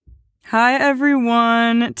Hi,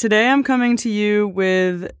 everyone. Today I'm coming to you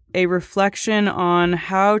with a reflection on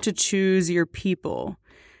how to choose your people,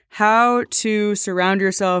 how to surround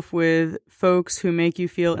yourself with folks who make you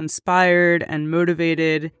feel inspired and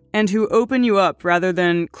motivated and who open you up rather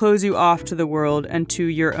than close you off to the world and to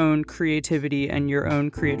your own creativity and your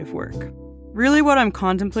own creative work. Really, what I'm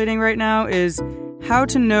contemplating right now is how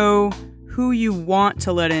to know who you want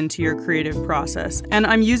to let into your creative process. And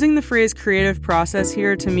I'm using the phrase creative process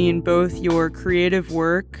here to mean both your creative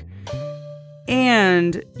work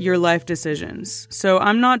and your life decisions. So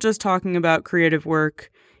I'm not just talking about creative work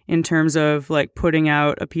in terms of like putting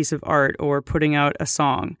out a piece of art or putting out a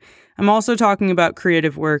song. I'm also talking about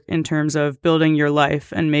creative work in terms of building your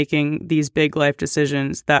life and making these big life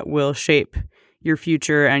decisions that will shape your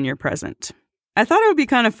future and your present. I thought it would be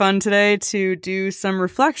kind of fun today to do some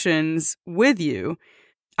reflections with you.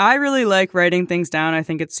 I really like writing things down. I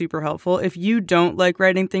think it's super helpful. If you don't like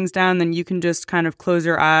writing things down, then you can just kind of close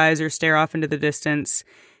your eyes or stare off into the distance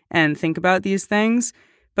and think about these things.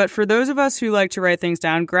 But for those of us who like to write things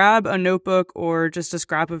down, grab a notebook or just a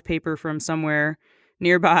scrap of paper from somewhere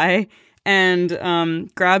nearby and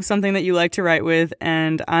grab something that you like to write with.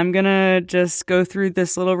 And I'm going to just go through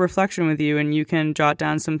this little reflection with you and you can jot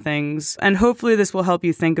down some things. And hopefully this will help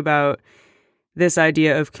you think about this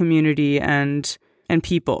idea of community and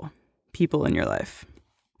people in your life.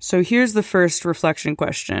 So here's the first reflection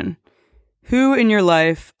question. Who in your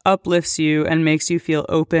life uplifts you and makes you feel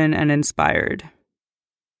open and inspired?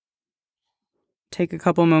 Take a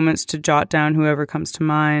couple moments to jot down whoever comes to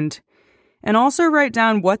mind. And also write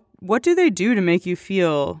down what do they do to make you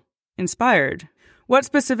feel inspired? What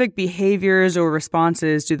specific behaviors or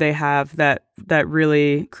responses do they have that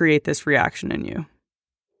really create this reaction in you?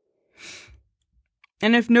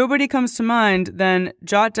 And if nobody comes to mind, then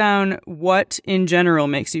jot down what in general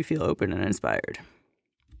makes you feel open and inspired.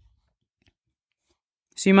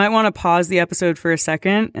 So you might want to pause the episode for a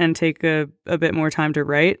second and take a bit more time to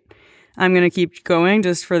write. I'm going to keep going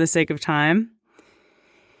just for the sake of time.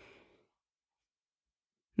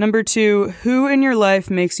 Number 2, who in your life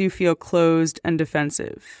makes you feel closed and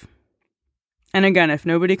defensive? And again, if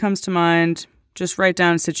nobody comes to mind, just write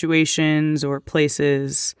down situations or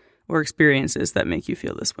places or experiences that make you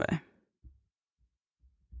feel this way.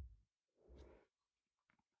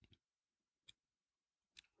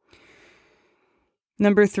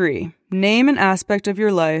 Number 3, name an aspect of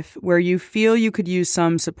your life where you feel you could use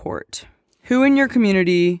some support. Who in your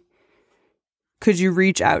community could you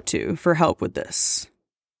reach out to for help with this?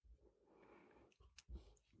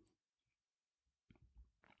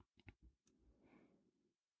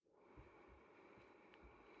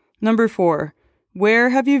 Number 4,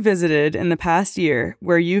 where have you visited in the past year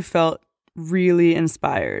where you felt really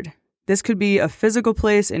inspired? This could be a physical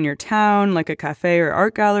place in your town, like a cafe or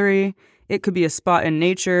art gallery. It could be a spot in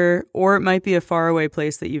nature, or it might be a faraway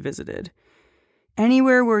place that you visited.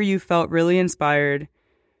 Anywhere where you felt really inspired,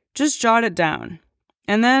 just jot it down.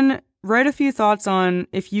 And then write a few thoughts on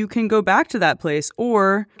if you can go back to that place,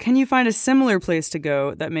 or can you find a similar place to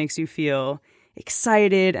go that makes you feel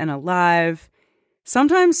excited and alive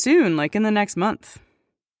sometime soon, like in the next month.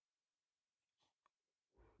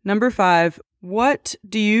 Number 5, what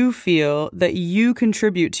do you feel that you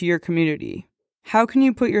contribute to your community? How can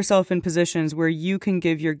you put yourself in positions where you can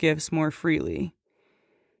give your gifts more freely?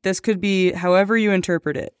 This could be however you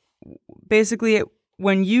interpret it. Basically,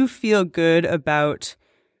 when you feel good about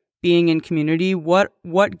being in community, what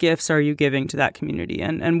gifts are you giving to that community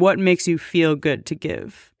and what makes you feel good to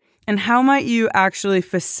give? And how might you actually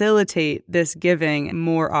facilitate this giving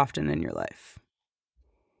more often in your life?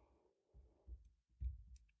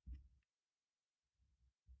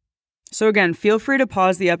 So again, feel free to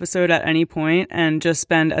pause the episode at any point and just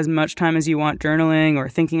spend as much time as you want journaling or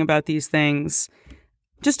thinking about these things.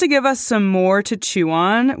 Just to give us some more to chew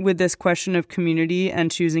on with this question of community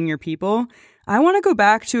and choosing your people, I want to go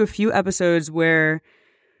back to a few episodes where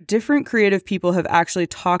different creative people have actually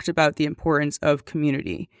talked about the importance of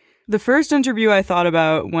community. The first interview I thought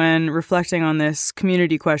about when reflecting on this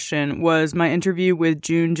community question was my interview with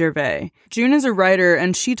June Gervais. June is a writer,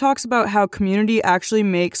 and she talks about how community actually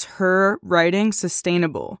makes her writing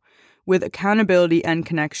sustainable with accountability and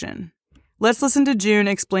connection. Let's listen to June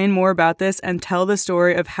explain more about this and tell the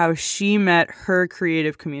story of how she met her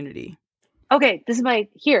creative community. Okay, this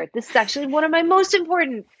is actually one of my most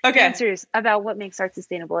important answers about what makes art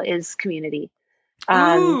sustainable is community.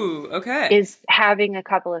 Is having a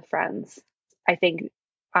couple of friends. I think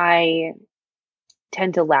I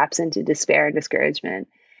tend to lapse into despair and discouragement.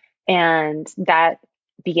 And that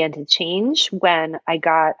began to change when I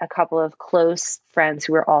got a couple of close friends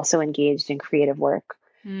who were also engaged in creative work.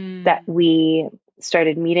 that we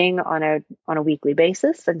started meeting on a weekly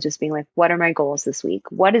basis and just being like, what are my goals this week?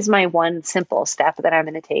 What is my one simple step that I'm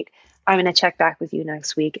going to take? I'm going to check back with you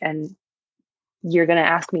next week and you're going to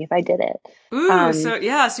ask me if I did it. Ooh, so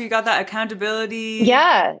you got that accountability.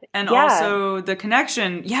 Yeah. And also the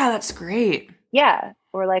connection. Yeah, that's great. Yeah.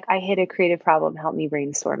 Or like, I hit a creative problem, help me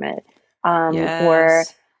brainstorm it. Or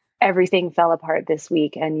everything fell apart this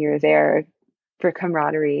week and you're there for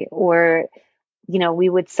camaraderie. Or, we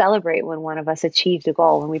would celebrate when one of us achieved a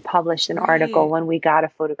goal, when we published an article, when we got a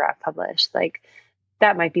photograph published. Like,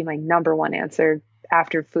 that might be my number one answer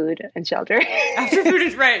after food and shelter. After food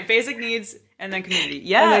is right. Basic needs and then community.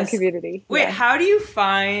 Yes. And then community. Wait, how do you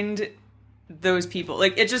find those people?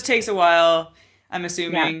 Like, it just takes a while, I'm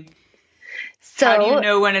assuming. Yeah. So, how do you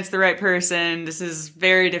know when it's the right person? This is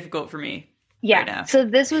very difficult for me. Yeah. Right now. So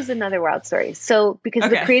this was another wild story. So because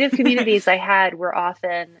the creative communities I had were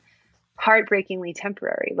often heartbreakingly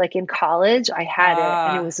temporary. Like in college, I had it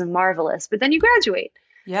and it was marvelous. But then you graduate.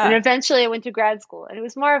 Yeah. And eventually I went to grad school and it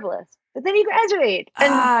was marvelous. But then you graduate.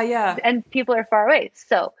 And, and people are far away.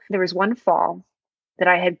 So there was one fall that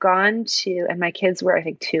I had gone to, and my kids were, I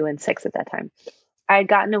think, 2 and 6 at that time. I had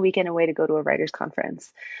gotten a weekend away to go to a writer's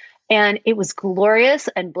conference. And it was glorious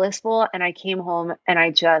and blissful. And I came home and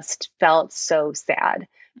I just felt so sad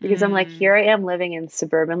because I'm like, here I am living in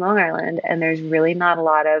suburban Long Island and there's really not a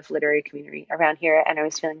lot of literary community around here. And I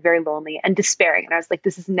was feeling very lonely and despairing. And I was like,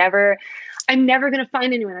 I'm never going to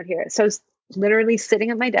find anyone out here. So I was literally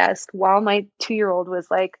sitting at my desk while my 2-year-old was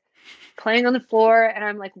like playing on the floor. And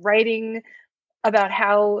I'm like writing about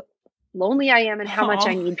how lonely I am and how much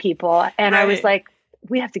I need people. And I was like,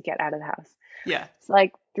 we have to get out of the house. Yeah. So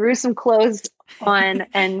like threw some clothes on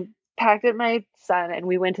and packed up my son and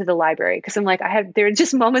we went to the library because I'm like, there are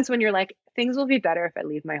just moments when you're like, things will be better if I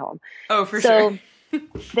leave my home. Oh, for sure.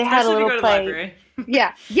 They had a little play.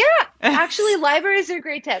 Yeah. Actually, libraries are a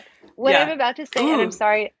great tip. What I'm about to say, and I'm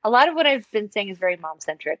sorry, a lot of what I've been saying is very mom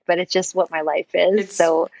centric, but it's just what my life is.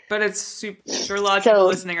 But it's super, sure a lot of people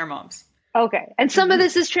listening are moms. Okay. And some of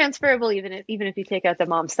this is transferable, even if you take out the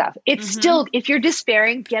mom stuff. It's still, if you're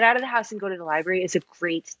despairing, get out of the house and go to the library is a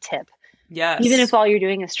great tip. Yes. Even if all you're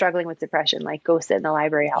doing is struggling with depression, like go sit in the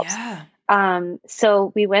library helps. Yeah.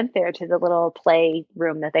 So we went there to the little play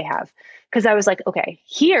room that they have because I was like, okay,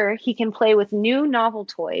 here he can play with new novel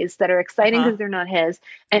toys that are exciting because they're not his.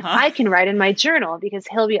 And I can write in my journal because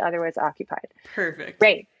he'll be otherwise occupied. Perfect.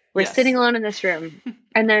 Great. We're sitting alone in this room.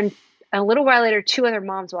 And then a little while later, 2 other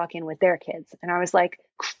moms walk in with their kids. And I was like,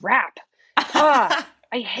 crap. I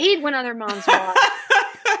hate when other moms walk.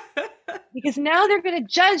 Because now they're going to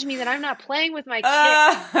judge me that I'm not playing with my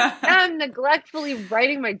kids. I'm neglectfully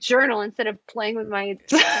writing my journal instead of playing with my...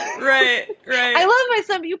 Right. I love my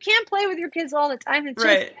son, but you can't play with your kids all the time.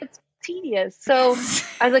 It's tedious. So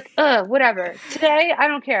I was like, whatever. Today, I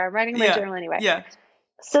don't care. I'm writing my journal anyway. Yeah.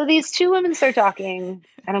 So these 2 women start talking,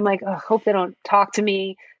 and I'm like, hope they don't talk to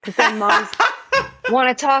me, because then moms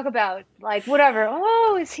want to talk about, like, whatever.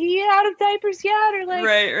 Oh, is he out of diapers yet? Or, like,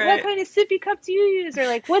 what kind of sippy cup do you use? Or,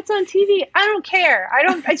 like, what's on TV? I don't care.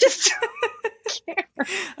 I just don't care.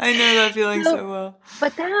 I know that feeling so well.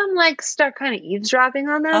 But then I'm, like, start kind of eavesdropping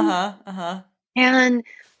on them. And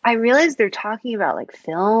I realized they're talking about, like,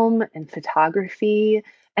 film and photography.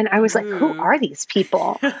 And I was like, who are these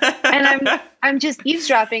people? And I'm just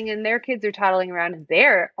eavesdropping and their kids are toddling around and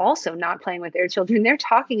they're also not playing with their children. They're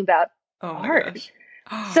talking about art.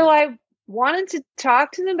 So I wanted to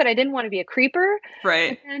talk to them, but I didn't want to be a creeper.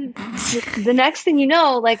 Right. And the next thing you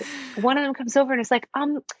know, like one of them comes over and is like,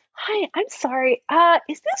 hi, I'm sorry.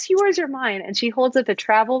 Is this yours or mine? And she holds up a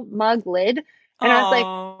travel mug lid. And I was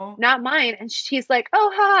like, not mine. And she's like,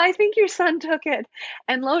 I think your son took it.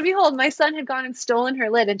 And lo and behold, my son had gone and stolen her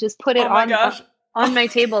lid and just put it on my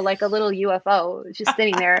table like a little UFO. It was just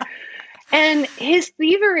sitting there. And his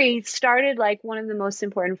thievery started like one of the most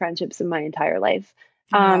important friendships in my entire life.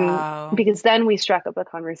 Because then we struck up a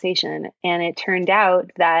conversation and it turned out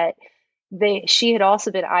that she had also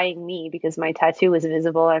been eyeing me because my tattoo was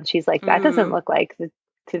visible. And she's like, that doesn't look like the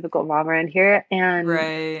typical mom around here.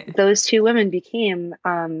 And those 2 women became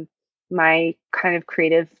my kind of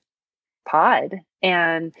creative pod.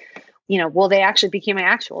 And, they actually became my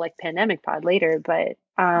actual like pandemic pod later. But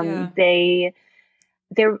I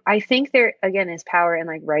think there again is power in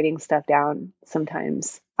like writing stuff down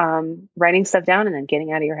sometimes. Writing stuff down and then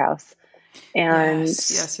getting out of your house. And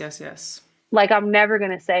yes. Like, I'm never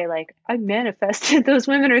going to say like, I manifested those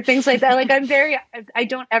women or things like that. Like I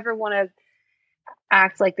don't ever want to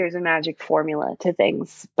act like there's a magic formula to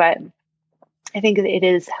things, but I think it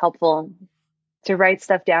is helpful to write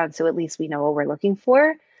stuff down so at least we know what we're looking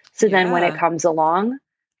for. So then when it comes along,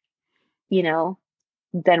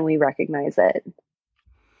 then we recognize it.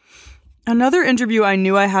 Another interview I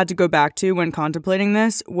knew I had to go back to when contemplating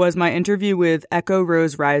this was my interview with Echo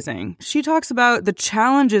Rose Rising. She talks about the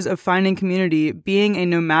challenges of finding community being a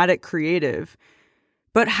nomadic creative,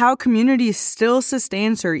 but how community still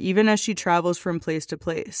sustains her even as she travels from place to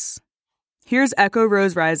place. Here's Echo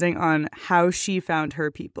Rose Rising on how she found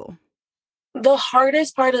her people. The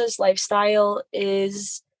hardest part of this lifestyle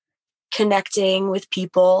is connecting with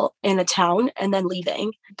people in a town and then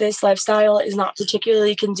leaving. This lifestyle is not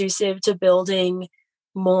particularly conducive to building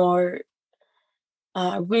more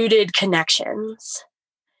rooted connections.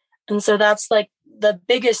 And so that's like the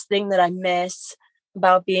biggest thing that I miss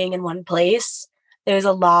about being in one place. There's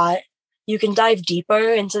a lot. You can dive deeper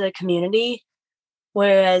into the community,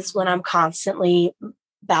 whereas when I'm constantly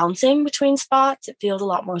bouncing between spots, it feels a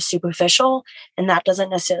lot more superficial, and that doesn't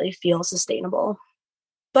necessarily feel sustainable.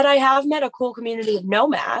 But I have met a cool community of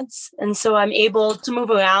nomads, and so I'm able to move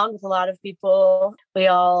around with a lot of people. We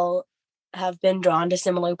all have been drawn to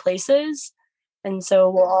similar places, and so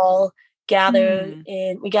we'll all gather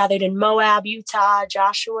we gathered in Moab, Utah,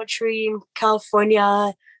 Joshua Tree,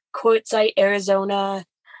 California, Quartzsite, Arizona.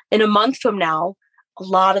 In a month from now, a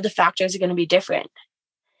lot of the factors are going to be different.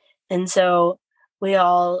 And so we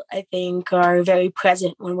all, I think, are very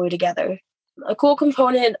present when we're together. A cool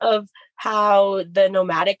component of how the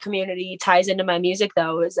nomadic community ties into my music,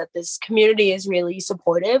 though, is that this community is really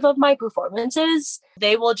supportive of my performances.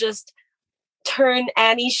 They will just turn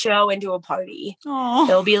any show into a party. Aww.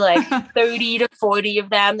 There'll be like 30 to 40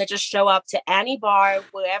 of them that just show up to any bar,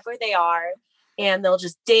 wherever they are, and they'll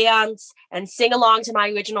just dance and sing along to my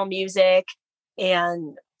original music.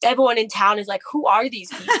 And everyone in town is like, who are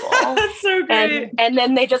these people? That's so great. And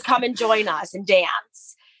then they just come and join us and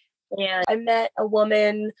dance. And I met a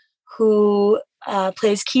woman who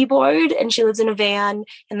plays keyboard, and she lives in a van,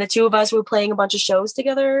 and the two of us were playing a bunch of shows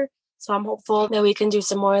together. So I'm hopeful that we can do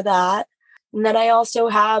some more of that. And then I also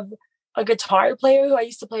have a guitar player who I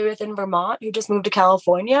used to play with in Vermont who just moved to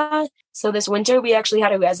California. So this winter we actually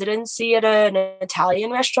had a residency at an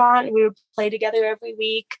Italian restaurant, and we would play together every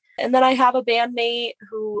week. And then I have a bandmate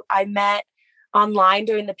who I met online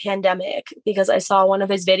during the pandemic because I saw one of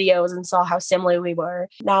his videos and saw how similar we were.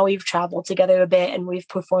 Now we've traveled together a bit and we've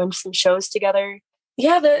performed some shows together.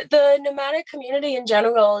 Yeah, the nomadic community in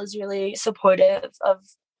general is really supportive of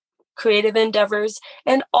creative endeavors.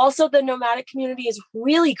 And also the nomadic community is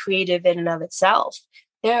really creative in and of itself.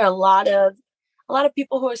 There are a lot of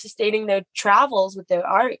people who are sustaining their travels with their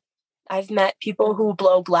art. I've met people who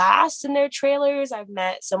blow glass in their trailers. I've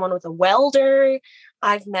met someone with a welder.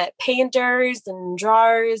 I've met painters and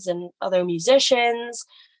drawers and other musicians.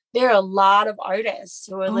 There are a lot of artists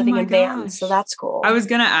who are living in vans, so that's cool. I was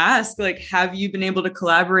going to ask, like, have you been able to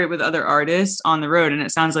collaborate with other artists on the road? And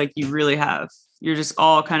it sounds like you really have. You're just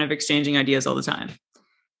all kind of exchanging ideas all the time.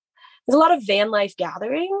 There's a lot of van life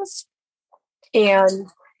gatherings, and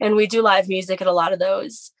we do live music at a lot of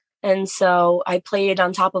those. And so I played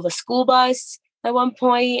on top of a school bus at one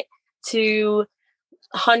point to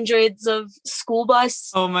hundreds of school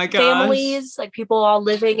bus families, like people all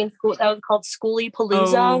living in school. That was called Schoolie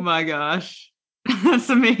Palooza. Oh my gosh.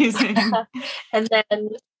 That's amazing. And then,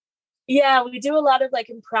 yeah, we do a lot of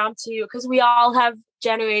like impromptu, because we all have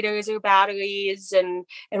generators or batteries, and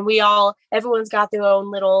everyone's got their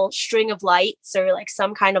own little string of lights or like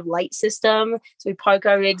some kind of light system. So we park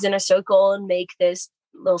our rigs in a circle and make this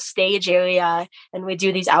little stage area, and we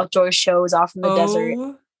do these outdoor shows off in the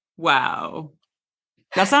desert. Wow.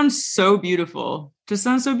 That sounds so beautiful. Just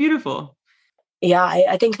sounds so beautiful. Yeah,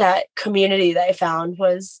 I think that community that I found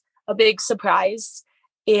was a big surprise.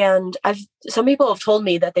 And some people have told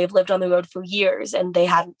me that they've lived on the road for years and they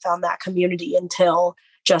hadn't found that community until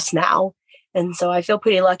just now. And so I feel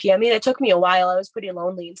pretty lucky. I mean, it took me a while. I was pretty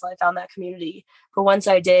lonely until I found that community. But once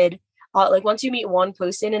I did, once you meet one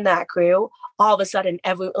person in that crew, all of a sudden,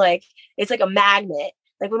 it's like a magnet.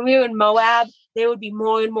 Like when we were in Moab, there would be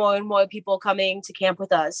more and more and more people coming to camp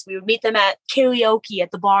with us. We would meet them at karaoke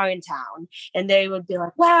at the bar in town, and they would be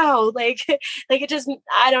like, wow, like it just,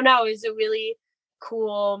 I don't know, it was a really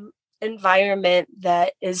cool environment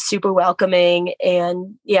that is super welcoming,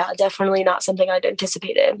 and yeah, definitely not something I'd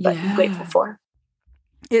anticipated, but I'm grateful for.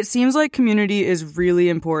 It seems like community is really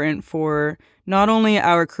important for not only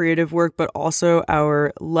our creative work, but also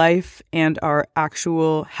our life and our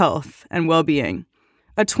actual health and well-being.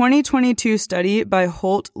 A 2022 study by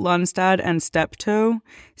Holt, Lundstad, and Steptoe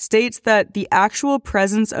states that the actual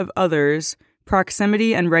presence of others,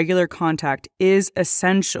 proximity, and regular contact is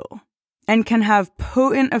essential and can have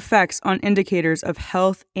potent effects on indicators of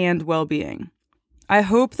health and well-being. I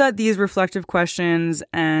hope that these reflective questions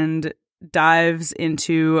and dives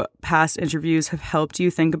into past interviews have helped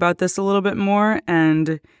you think about this a little bit more.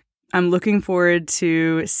 And I'm looking forward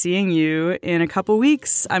to seeing you in a couple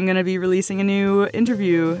weeks. I'm going to be releasing a new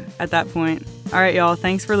interview at that point. All right, y'all.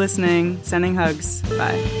 Thanks for listening. Sending hugs.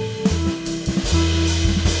 Bye.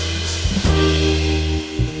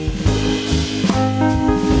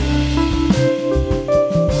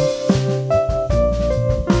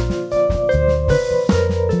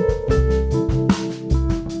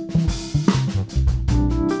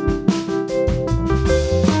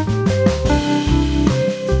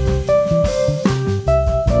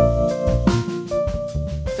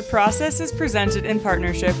 Process is presented in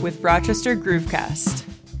partnership with Rochester Groovecast.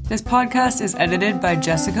 This podcast is edited by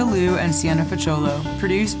Jessica Liu and Sienna Facciolo,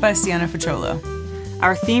 produced by Sienna Facciolo.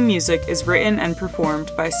 Our theme music is written and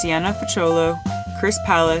performed by Sienna Facciolo, Chris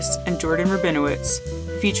Pallas, and Jordan Rabinowitz,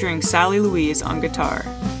 featuring Sally Louise on guitar,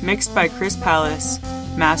 mixed by Chris Pallas,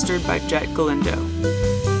 mastered by Jet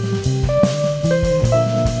Galindo.